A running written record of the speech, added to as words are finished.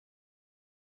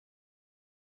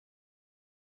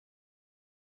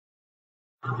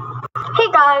Hey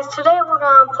guys, today we're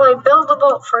gonna play Build a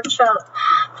Boat for treasure.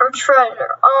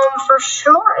 For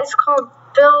sure it's called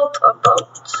Build a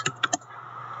Boat.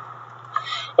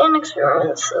 And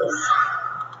experiences.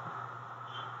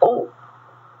 Oh,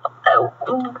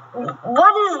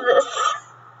 what is this?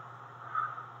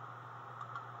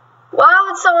 Why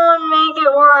would someone make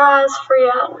it where it has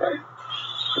free admin?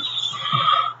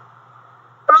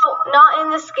 Bro, not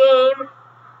in this game.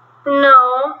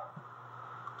 No.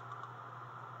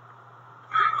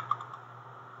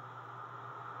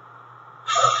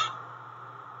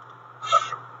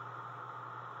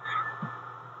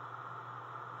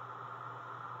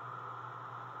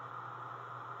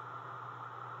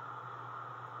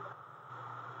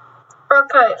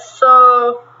 Okay,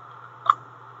 so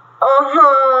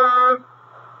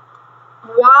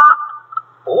what?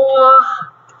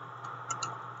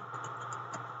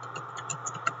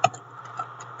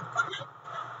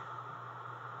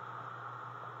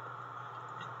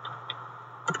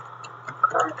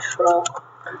 Control.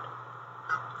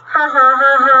 Ha ha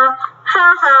ha ha ha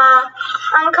ha.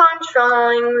 I'm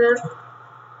controlling this.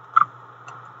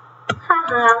 Ha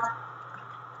ha.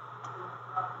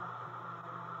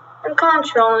 I'm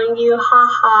controlling you. Ha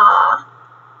ha.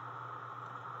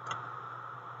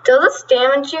 Does this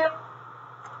damage you?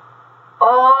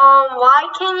 Why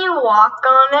can you walk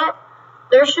on it?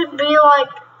 There should be like,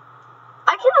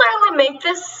 I can literally make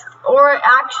this, or it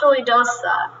actually does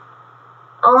that.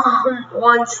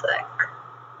 One sec.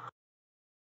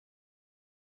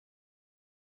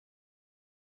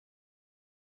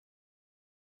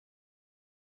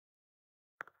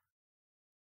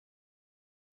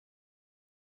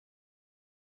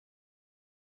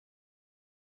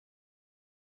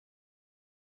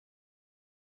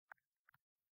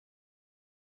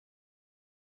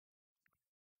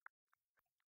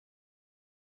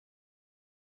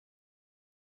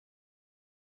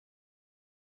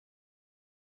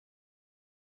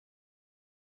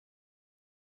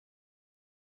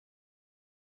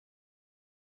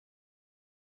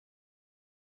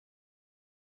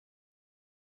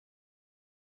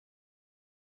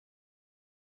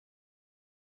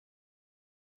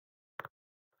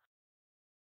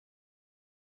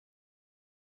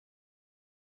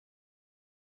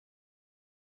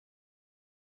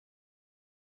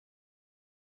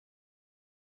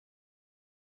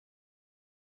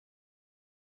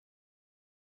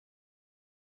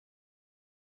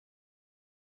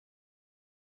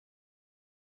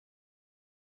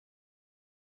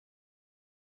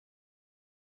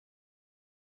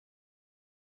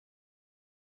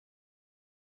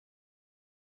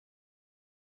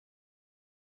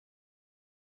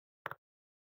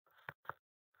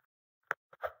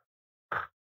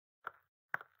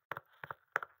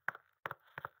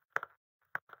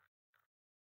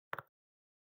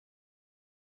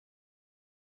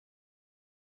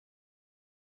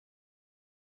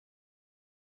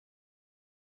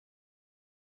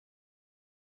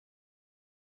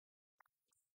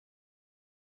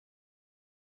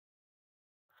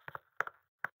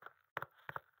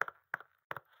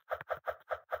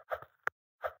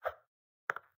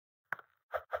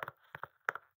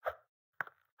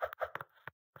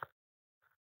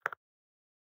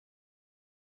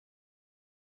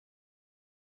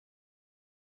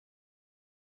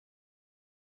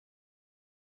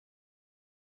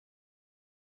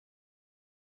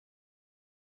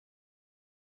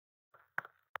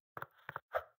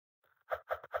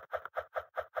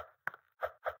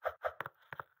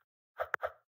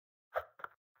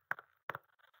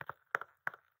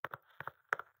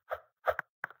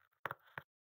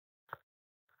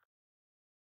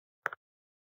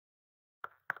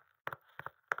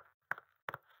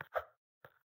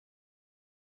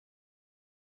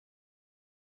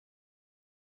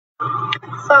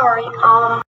 Sorry,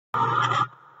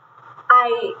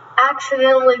 I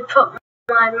accidentally put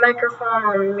my microphone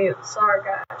on mute. Sorry,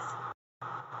 guys.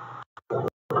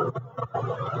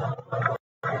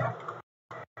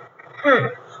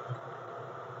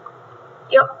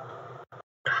 Yep.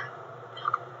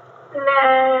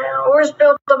 Now, where's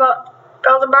Build a Boat?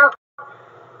 Build a Boat.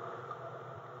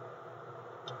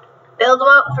 Build a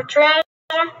Boat for treasure.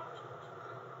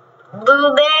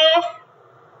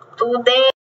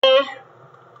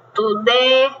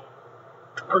 Today.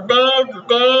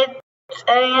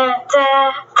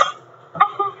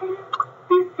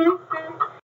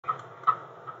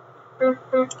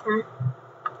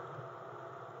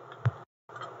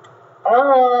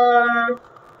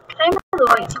 Can I move the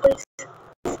lights, please?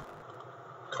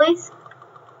 Please?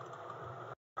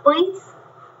 Please?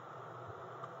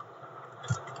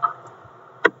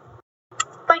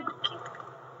 Thank you.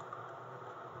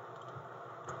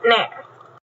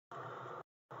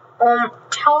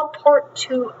 Teleport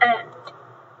to end.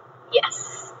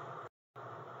 Yes.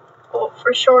 Or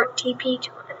for short, TP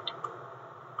to end.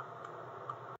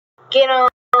 Get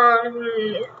on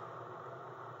me.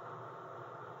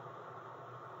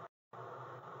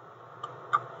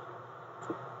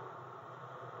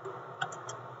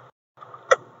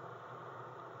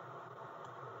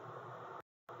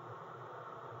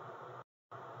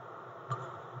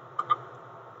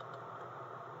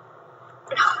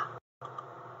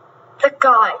 The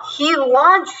guy, he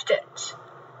launched it.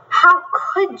 How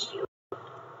could you?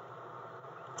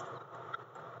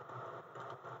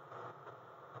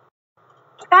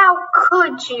 How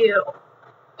could you?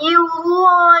 You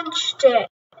launched it.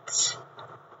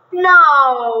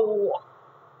 No.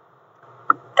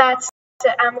 That's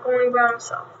it. I'm going by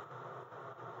myself.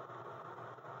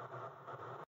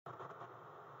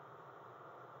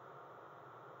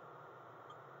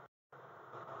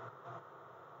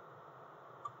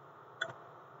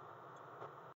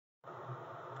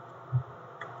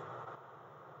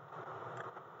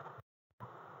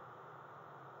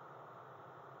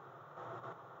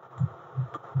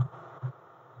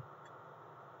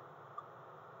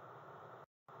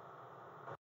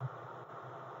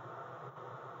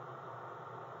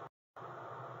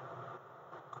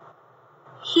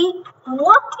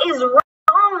 What is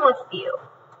wrong with you?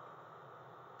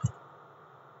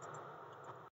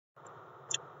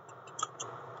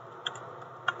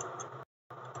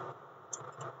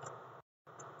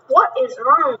 What is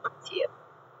wrong with you?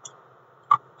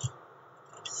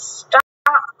 Stop.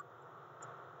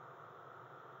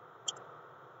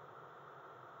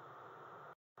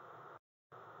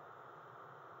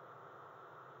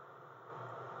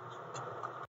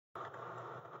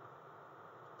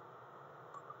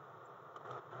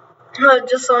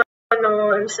 Just so I know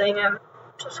what I'm saying, I'm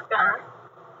just gonna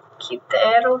keep the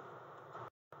arrow.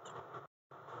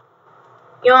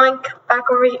 Yoink,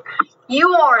 back over here. You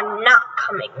are not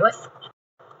coming with me.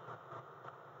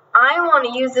 I want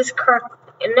to use this correctly,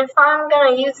 and if I'm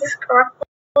gonna use this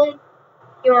correctly,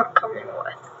 you aren't coming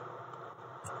with.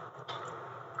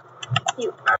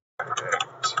 You are not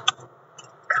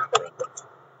coming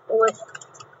with.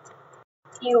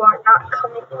 You are not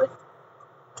coming with.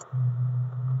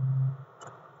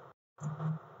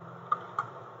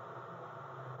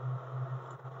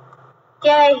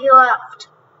 Yay, he left.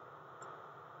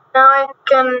 Now I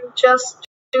can just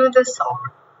do this all.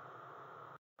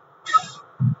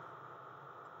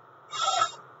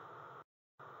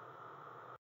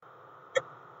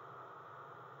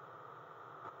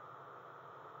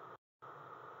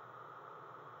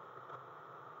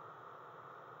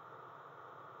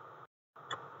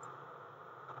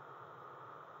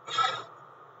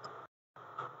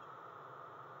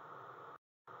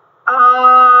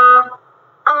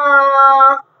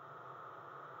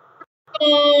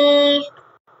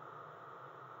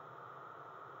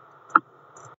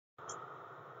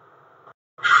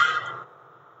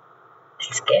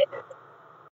 Scared.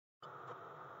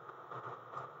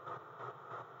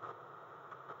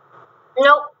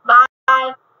 Nope,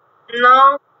 bye.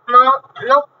 No,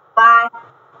 nope, bye.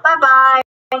 Bye.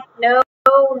 No.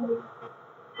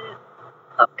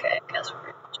 Okay, I guess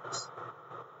we're just.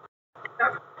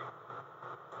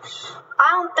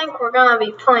 I don't think we're gonna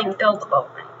be playing Build a Boat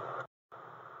anymore.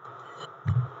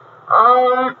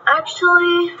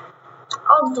 Actually,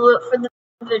 I'll do it for the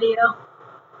video.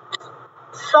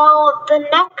 So, the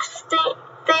next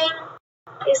thing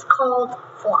is called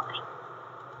Fly.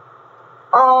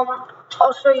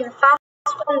 I'll show you the fast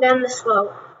one, then the slow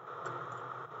one.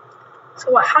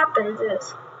 So what happens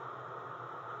is,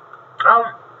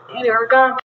 you're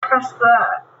gonna press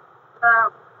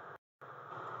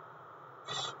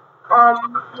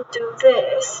do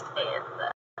this, and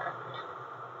then,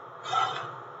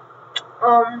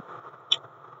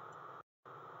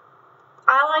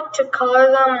 I like to color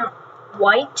them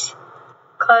white,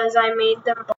 because I made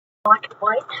them black and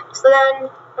white. So then,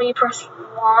 when you press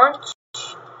launch,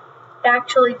 it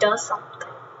actually does something.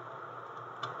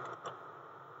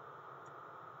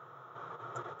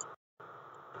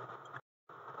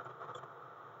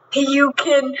 You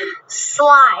can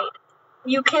slide.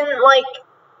 You can, like,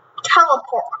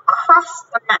 teleport across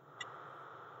the map.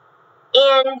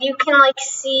 And you can, like,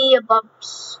 see above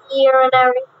here and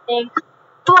everything.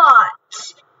 But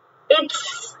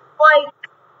it's, like,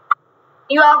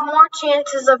 you have more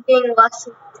chances of being less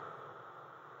than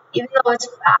even though it's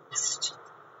fast.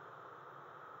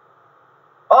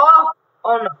 Oh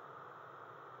no.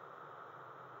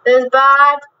 This is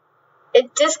bad.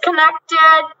 It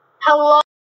disconnected. Hello.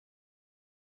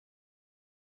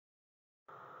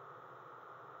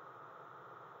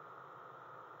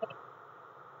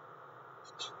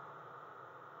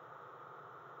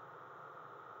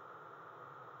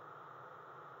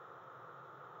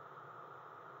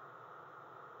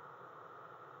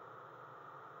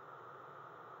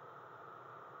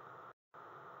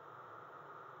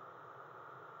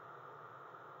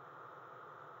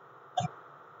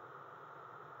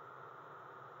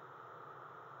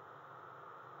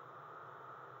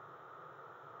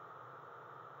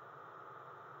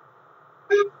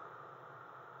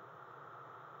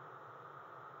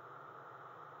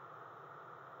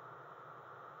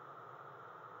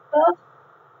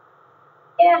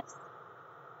 Yes.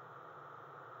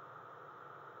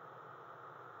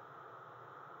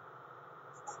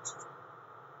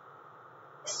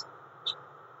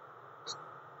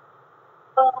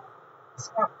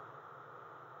 Smart.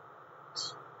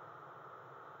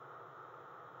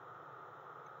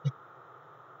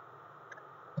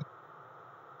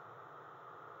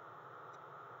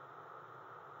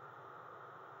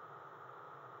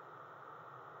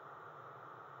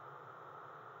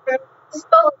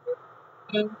 Spell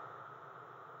it.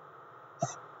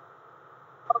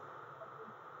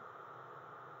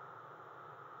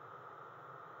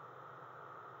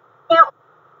 Can't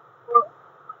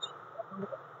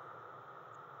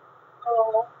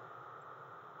oh,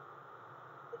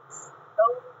 it's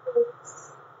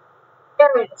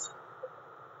there it is.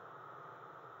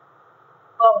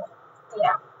 Oh,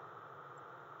 yeah.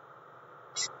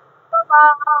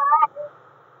 Bye-bye.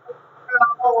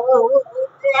 Oh,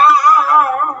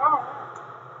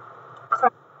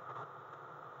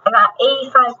 I got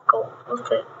 85 gold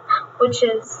with it, which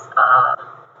is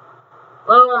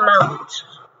little amount.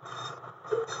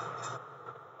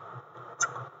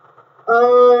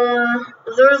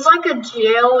 There's like a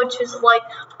jail, which is like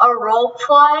a role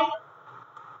play.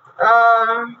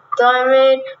 That I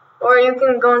made, or you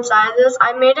can go inside this.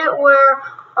 I made it where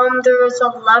there is a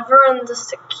lever in the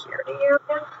security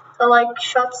area that like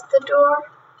shuts the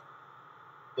door.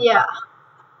 Yeah,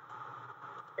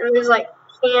 and there's like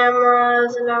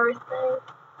cameras and everything.